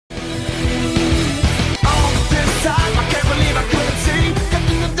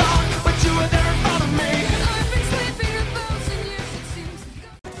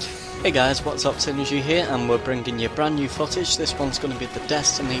Hey guys, what's up, SYN3RGY here, and we're bringing you brand new footage. This one's going to be the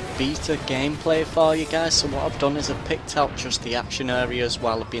Destiny beta gameplay for you guys. So what I've done is I've picked out just the action areas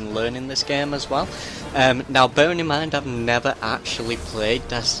while I've been learning this game as well. Now bearing in mind I've never actually played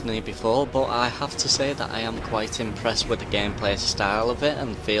Destiny before, but I have to say that I am quite impressed with the gameplay style of it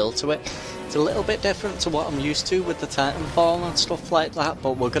and feel to it. It's a little bit different to what I'm used to with the Titanfall and stuff like that,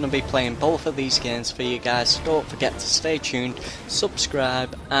 but we're going to be playing both of these games for you guys, so don't forget to stay tuned,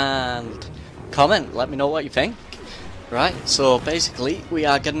 subscribe and comment, let me know what you think. Right, so basically we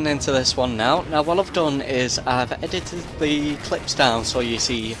are getting into this one now. Now what I've done is I've edited the clips down so you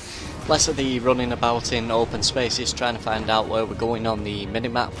see less of the running about in open spaces trying to find out where we're going on the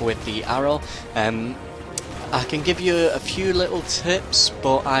minimap with the arrow. I can give you a few little tips,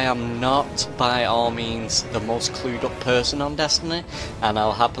 but I am not by all means the most clued up person on Destiny, and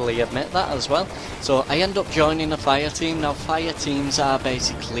I'll happily admit that as well. So I end up joining a fire team. Now fire teams are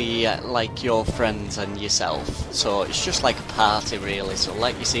basically like your friends and yourself, so it's just like a party really. So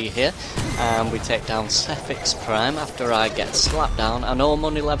like you see here, we take down SYN3RGY Prime after I get slapped down. I know I'm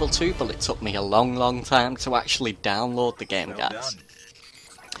only level 2, but it took me a long time to actually download the game, guys.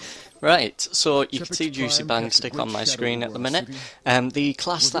 Right, so you can see Juicy Bang stick on my screen at the minute. The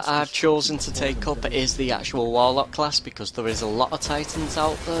class that I've chosen to take up is the actual Warlock class because there is a lot of Titans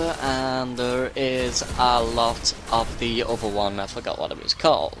out there and there is a lot of the other one, I forgot what it was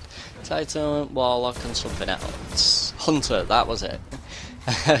called. Titan, Warlock and something else. Hunter, that was it.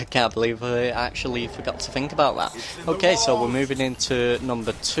 I can't believe I actually forgot to think about that. Okay, so we're moving into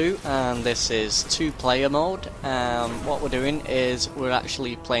number 2, and this is 2-player mode. What we're doing is we're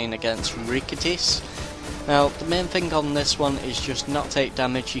actually playing against Rikitis. Now, the main thing on this one is just not take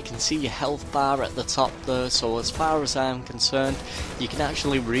damage. You can see your health bar at the top there, so as far as I'm concerned, you can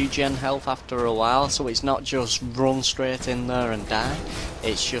actually regen health after a while, so it's not just run straight in there and die.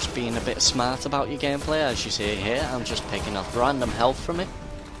 It's just being a bit smart about your gameplay. As you see here, I'm just picking off random health from it.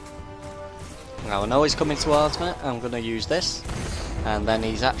 Now I know he's coming towards me, I'm going to use this. And then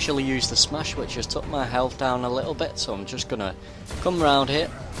he's actually used the smash, which has took my health down a little bit, so I'm just going to come around here,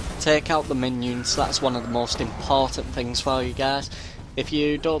 take out the minions. That's one of the most important things for you guys. If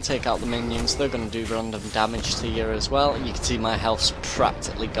you don't take out the minions, they're going to do random damage to you as well. You can see my health's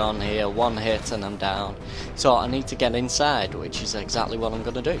practically gone here, one hit and I'm down. So I need to get inside, which is exactly what I'm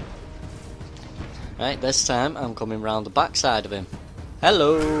going to do. Right, this time I'm coming round the backside of him.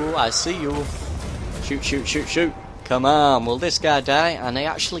 Hello, I see you. Shoot, shoot, shoot, shoot. Come on, will this guy die? And I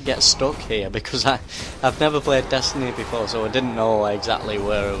actually get stuck here because I've never played Destiny before, so I didn't know exactly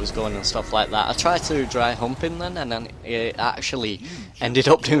where it was going and stuff like that. I tried to dry hump him then, and then it actually ended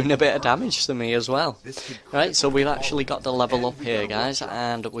up doing a bit of damage to me as well. Right, so we've actually got the level up here, guys,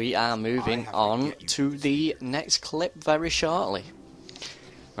 and we are moving on to the next clip very shortly.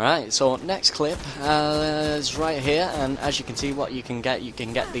 Right, so next clip is right here, and as you can see what you can get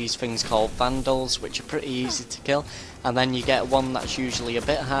these things called Vandals, which are pretty easy to kill, and then you get one that's usually a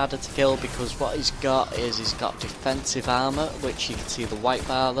bit harder to kill because what he's got is he's got defensive armor, which you can see the white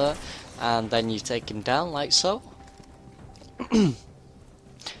bar there, and then you take him down like so.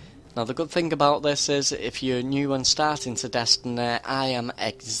 Now the good thing about this is if you're new and starting to Destiny, I am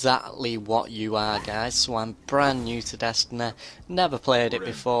exactly what you are, guys. So I'm brand new to Destiny, never played it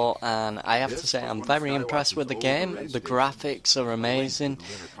before, and I have to say I'm very impressed with the game. The graphics are amazing.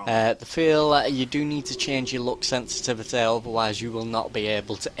 The feel, you do need to change your look sensitivity, otherwise you will not be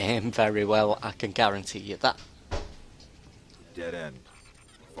able to aim very well, I can guarantee you that. Dead end.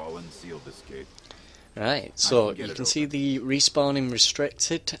 Fallen sealed this gate. Right, so you can see the respawning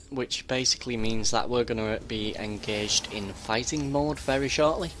restricted, which basically means that we're going to be engaged in fighting mode very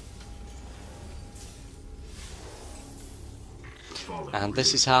shortly. And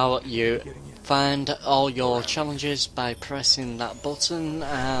this is how you find all your challenges, by pressing that button,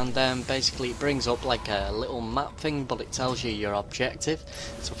 and then basically it brings up like a little map thing, but it tells you your objective.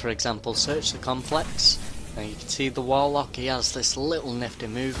 So for example, search the complex. Now you can see the Warlock, he has this little nifty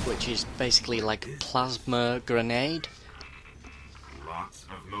move which is basically like a plasma grenade. Lots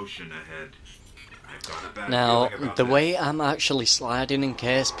of motion ahead. I've got a bad Now the this. way I'm actually sliding, in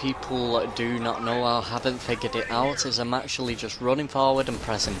case people do not know or haven't figured it out, is I'm actually just running forward and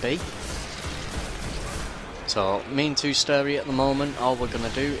pressing B. So me and 2-Story at the moment, all we're going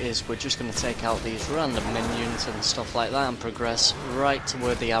to do is we're just going to take out these random minions and stuff like that and progress right to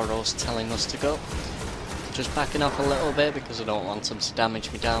where the arrow's telling us to go. Just backing off a little bit because I don't want them to damage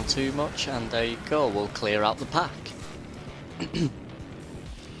me down too much, and there you go, we'll clear out the pack.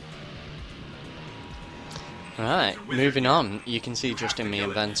 Right, moving on, you can see just in my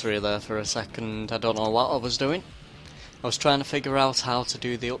inventory there for a second, I don't know what I was doing. I was trying to figure out how to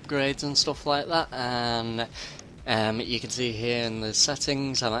do the upgrades and stuff like that, and you can see here in the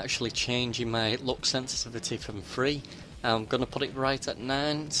settings I'm actually changing my look sensitivity from 3. I'm going to put it right at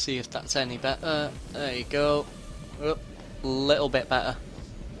 9, see if that's any better. There you go. Oh, a little bit better.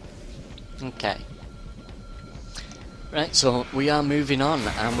 Okay. Right, so we are moving on,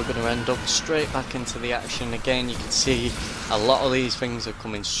 and we're going to end up straight back into the action again. You can see a lot of these things are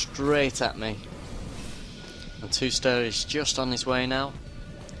coming straight at me. And 2-star is just on his way now.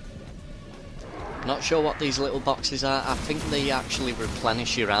 Not sure what these little boxes are. I think they actually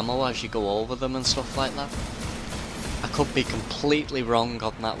replenish your ammo as you go over them and stuff like that. I could be completely wrong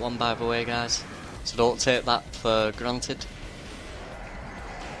on that one, by the way, guys, so don't take that for granted.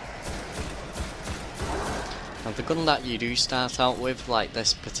 Now the gun that you do start out with, like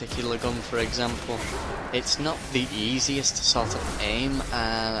this particular gun for example, it's not the easiest to sort of aim,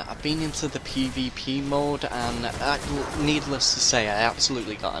 and I've been into the PvP mode and needless to say I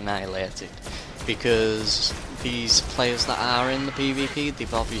absolutely got annihilated, because these players that are in the PvP,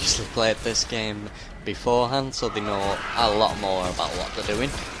 they've obviously played this game beforehand, so they know a lot more about what they're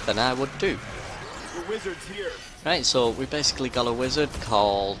doing than I would do. The wizard's here. Right, so we basically got a wizard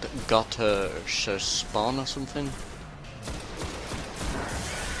called Spawn or something.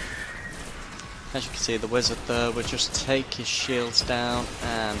 As you can see, the wizard there would just take his shields down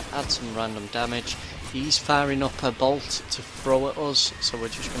and add some random damage. He's firing up a bolt to throw at us, so we're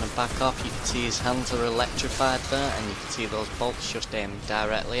just going to back off. You can see his hands are electrified there, and you can see those bolts just aiming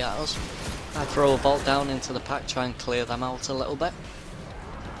directly at us. I throw a bolt down into the pack, try and clear them out a little bit.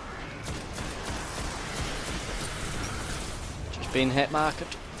 Just being hit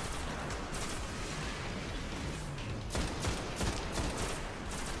marked.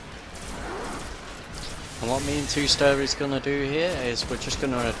 And what me and 2-star is going to do here is we're just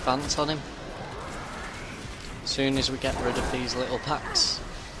going to advance on him. As soon as we get rid of these little packs.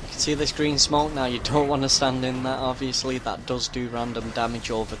 You can see this green smoke now, you don't want to stand in that obviously, that does do random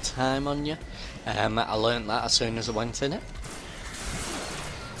damage over time on you. I learnt that as soon as I went in it.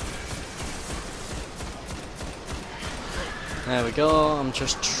 There we go, I'm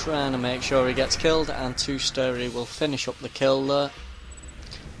just trying to make sure he gets killed, and 2-star will finish up the kill there.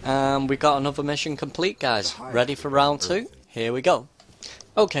 And we got another mission complete, guys. Ready for round 2? Here we go.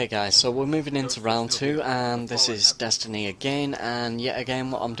 Okay guys, so we're moving into round 2, and this is Destiny again, and yet again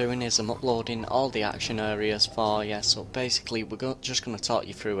what I'm doing is I'm uploading all the action areas for you. So basically we're just going to talk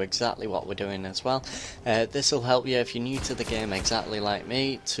you through exactly what we're doing as well. This will help you if you're new to the game exactly like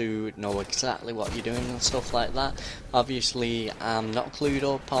me to know exactly what you're doing and stuff like that. Obviously I'm not clued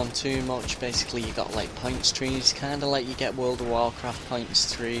up on too much. Basically you got like points trees, kinda like you get World of Warcraft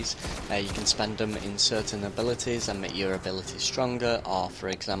points trees. You can spend them in certain abilities and make your abilities stronger, or for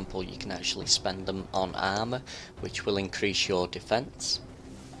example you can actually spend them on armor, which will increase your defense.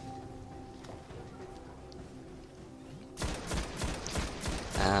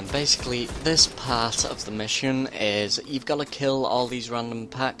 And basically this part of the mission is you've got to kill all these random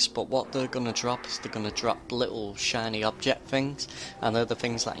packs, but what they're going to drop is they're going to drop little shiny object things, and they're the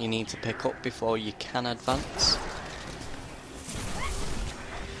things that you need to pick up before you can advance.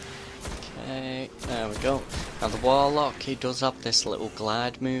 Okay, there we go. Now the Warlock, he does have this little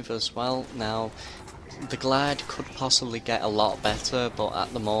glide move as well. Now the glide could possibly get a lot better, but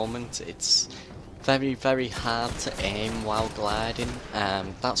at the moment it's very, very hard to aim while gliding.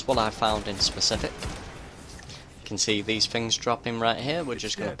 That's what I found in specific. You can see these things dropping right here. We're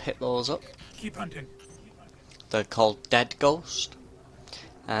just going to pick those up. Keep hunting. They're called Dead Ghost,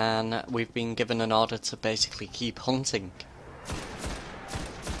 and we've been given an order to basically keep hunting.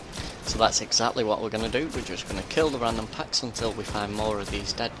 So that's exactly what we're going to do. We're just going to kill the random packs until we find more of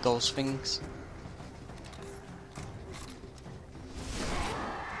these Dead Ghost things.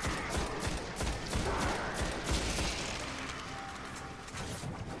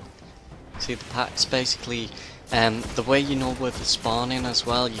 See the packs basically, the way you know where they're spawning as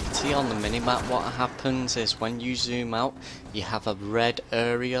well, you can see on the minimap what happens is when you zoom out you have a red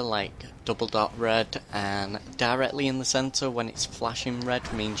area, like double dot red, and directly in the center when it's flashing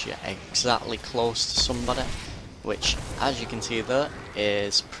red means you're exactly close to somebody, which as you can see there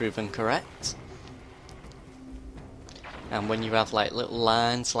is proven correct. And when you have like little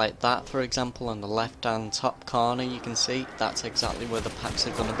lines like that, for example, on the left hand top corner, you can see that's exactly where the packs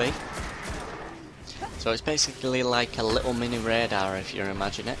are going to be. So it's basically like a little mini radar if you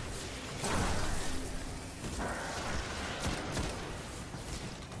imagine it.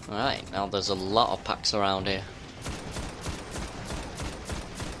 Alright, now there's a lot of packs around here.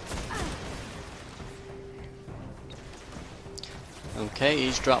 Okay,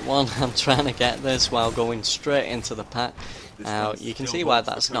 he's dropped one. I'm trying to get this while going straight into the pack. Now, you can see why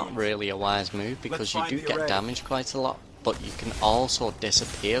that's not really a wise move, because you do get damaged quite a lot, but you can also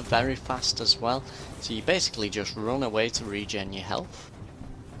disappear very fast as well. So you basically just run away to regen your health.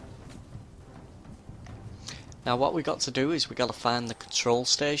 Now what we got to do is we got to find the control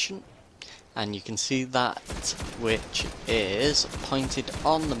station, and you can see that, which is pointed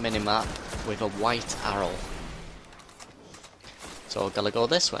on the minimap with a white arrow. So we're gonna go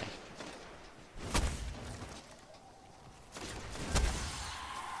this way.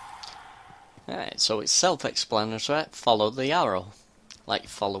 Alright, so it's self-explanatory, follow the arrow, like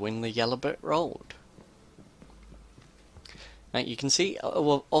following the yellow brick road. Right, you can see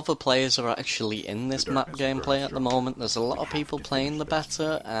other players are actually in this map gameplay at the moment. There's a lot of people playing the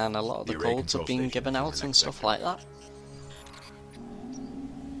beta, and a lot of the codes have been given out and stuff like that.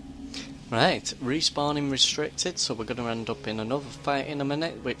 Right, respawning restricted, so we're going to end up in another fight in a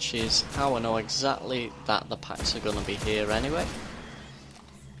minute, which is how I know exactly that the packs are going to be here anyway.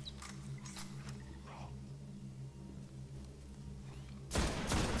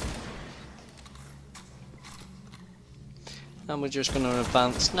 And we're just going to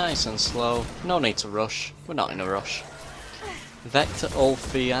advance nice and slow, no need to rush, we're not in a rush. Vector all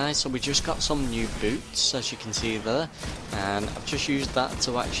VI, so we just got some new boots, as you can see there, and I've just used that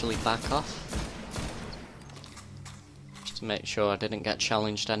to actually back off. Just to make sure I didn't get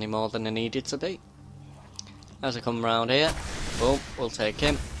challenged any more than I needed to be. As I come round here, boom, we'll take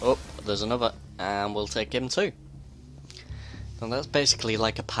him, oh, there's another, and we'll take him too. And that's basically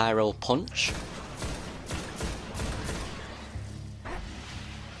like a pyro punch.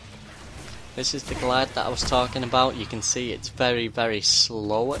 This is the glide that I was talking about. You can see it's very, very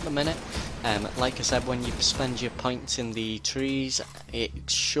slow at the minute. Like I said, when you spend your points in the trees, it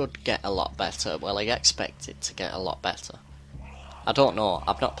should get a lot better. Well, I expect it to get a lot better. I don't know,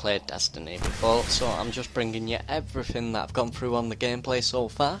 I've not played Destiny before, so I'm just bringing you everything that I've gone through on the gameplay so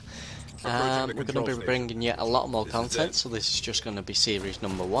far. We're going to be bringing you a lot more content, so this is just going to be series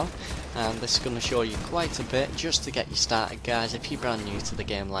number 1, and this is going to show you quite a bit just to get you started, guys. If you're brand new to the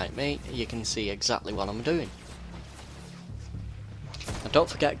game like me, you can see exactly what I'm doing. And don't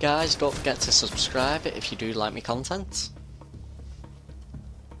forget, guys, don't forget to subscribe if you do like my content.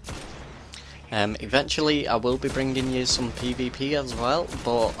 Eventually I will be bringing you some PvP as well,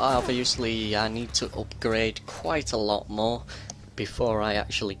 but obviously I need to upgrade quite a lot more before I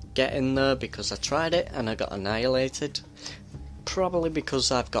actually get in there, because I tried it and I got annihilated. Probably because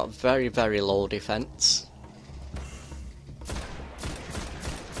I've got very, very low defense.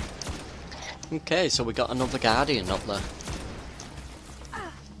 Okay, so we got another Guardian up there.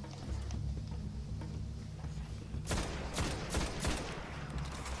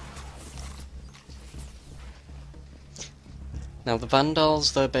 Now the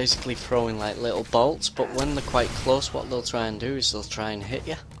Vandals, they're basically throwing like little bolts, but when they're quite close, what they'll try and do is they'll try and hit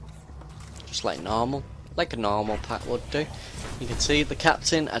you. Just like normal, like a normal pack would do. You can see the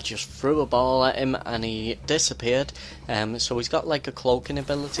captain, I just threw a ball at him and he disappeared. So he's got like a cloaking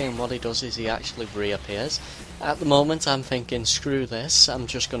ability, and what he does is he actually reappears. At the moment I'm thinking, screw this, I'm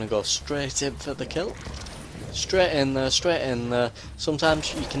just going to go straight in for the kill. Straight in there, straight in there.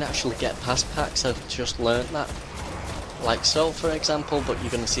 Sometimes you can actually get past packs, I've just learnt that. Like so, for example, but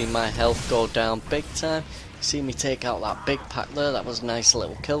you're going to see my health go down big time. You see me take out that big pack there, that was a nice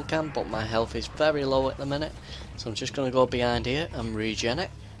little kill cam, but my health is very low at the minute. So I'm just going to go behind here and regen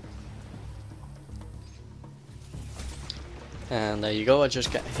it. And there you go, I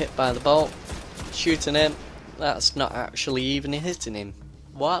just get hit by the bolt. Shooting him, that's not actually even hitting him.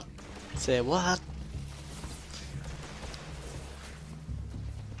 What? Say what?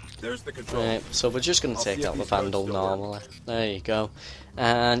 There's the control. Right, so we're just going to take out the Vandal normally. There you go.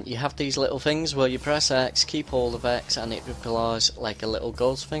 And you have these little things where you press X, keep hold of X, and it deploys like a little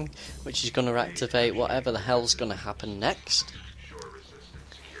ghost thing, which is going to activate whatever the hell's going to happen next.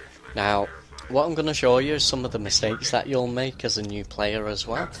 Now, what I'm going to show you is some of the mistakes that you'll make as a new player as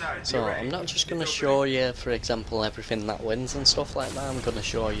well. So I'm not just going to show you, for example, everything that wins and stuff like that. I'm going to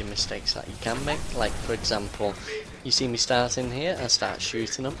show you mistakes that you can make. Like, for example, you see me starting here, I start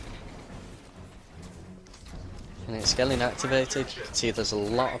shooting them. And it's getting activated. You can see there's a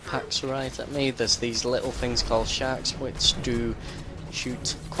lot of packs right at me. There's these little things called sharks which do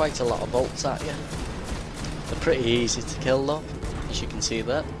shoot quite a lot of bolts at you. They're pretty easy to kill though, as you can see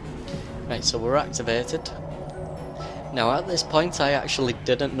there. Right, so we're activated. Now at this point I actually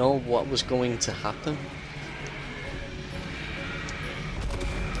didn't know what was going to happen.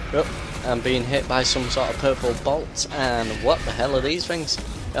 Oh, I'm being hit by some sort of purple bolts, and what the hell are these things?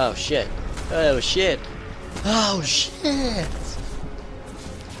 Oh shit. Oh shit. Oh shit!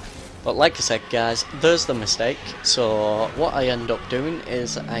 But like I said guys, there's the mistake. So what I end up doing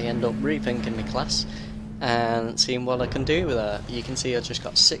is I end up rethinking my class and seeing what I can do with her. You can see I just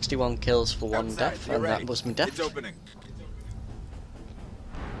got 61 kills for one death, and that was my death. It's opening.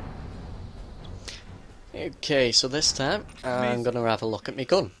 Okay, so this time I'm going to have a look at my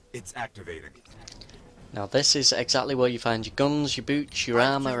gun. It's activating. Now this is exactly where you find your guns, your boots, your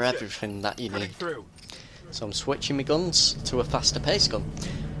armour, everything that you need. So I'm switching my guns to a faster pace gun.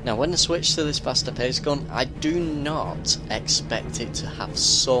 Now when I switch to this faster pace gun, I do not expect it to have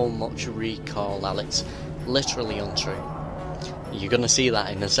so much recoil, Alex. Literally untrue. You're going to see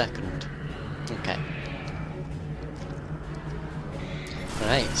that in a second. Okay.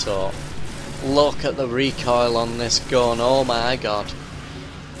 Right, so look at the recoil on this gun, oh my god.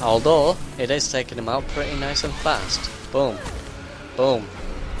 Although, it is taking him out pretty nice and fast. Boom. Boom.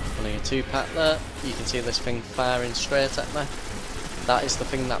 Only a 2-pack there. You can see this thing firing straight at me. That is the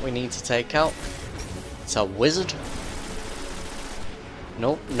thing that we need to take out. It's a wizard.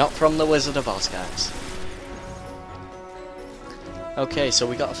 Nope, not from the Wizard of Oz, guys. Okay, so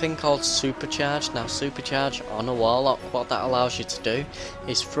we got a thing called Supercharge. Now Supercharge on a Warlock, what that allows you to do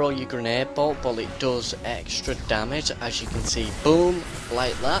is throw your grenade bolt, but it does extra damage, as you can see. Boom,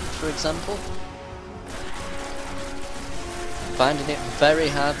 like that for example. Finding it very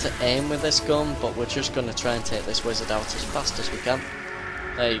hard to aim with this gun, but we're just going to try and take this wizard out as fast as we can.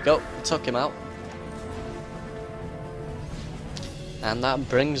 There you go, we took him out. And that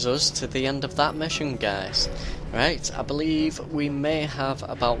brings us to the end of that mission, guys. Right, I believe we may have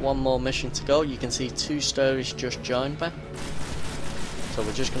about one more mission to go. You can see 2 stories just joined me. So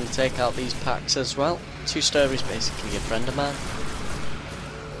we're just going to take out these packs as well. 2 stories basically a friend of mine.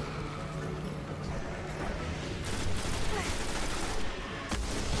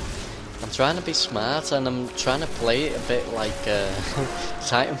 I'm trying to be smart and I'm trying to play it a bit like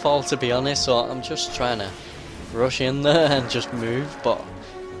Titanfall, to be honest. So I'm just trying to rush in there and just move, but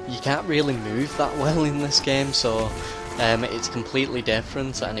you can't really move that well in this game, so it's completely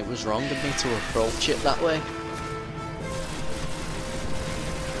different, and it was wrong of me to approach it that way.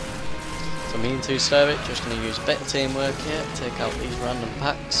 So me and 2 Story just going to use a bit of teamwork here, take out these random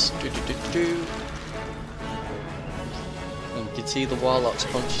packs. And you can see the Warlock's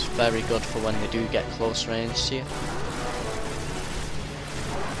punch is very good for when they do get close range to you.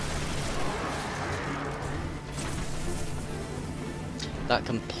 That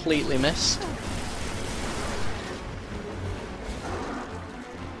completely missed.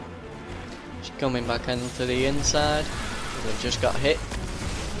 Just coming back into the inside. We've just got hit.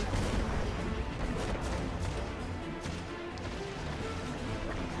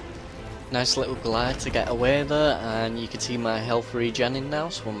 Nice little glide to get away there, and you can see my health regenning now,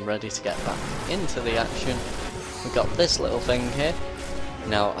 so I'm ready to get back into the action. We've got this little thing here.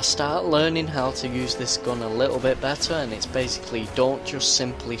 Now I start learning how to use this gun a little bit better, and it's basically don't just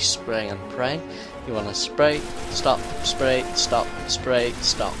simply spray and pray. You want to spray, stop, spray, stop, spray,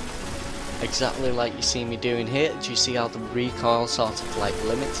 stop. Exactly like you see me doing here. Do you see how the recoil sort of like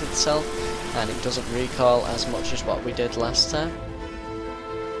limits itself, and it doesn't recoil as much as what we did last time?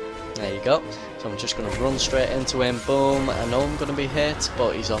 There you go. So I'm just going to run straight into him, boom. I know I'm going to be hit,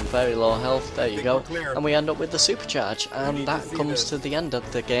 but he's on very low health. There you go. And we end up with the supercharge, and that comes to the end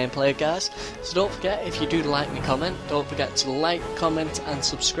of the gameplay, guys. So don't forget, if you do like me, comment. Don't forget to like, comment and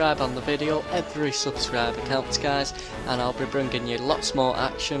subscribe on the video. Every subscriber counts, guys, and I'll be bringing you lots more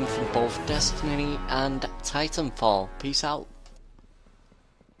action from both Destiny and Titanfall. Peace out.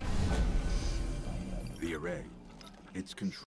 The array. It's control.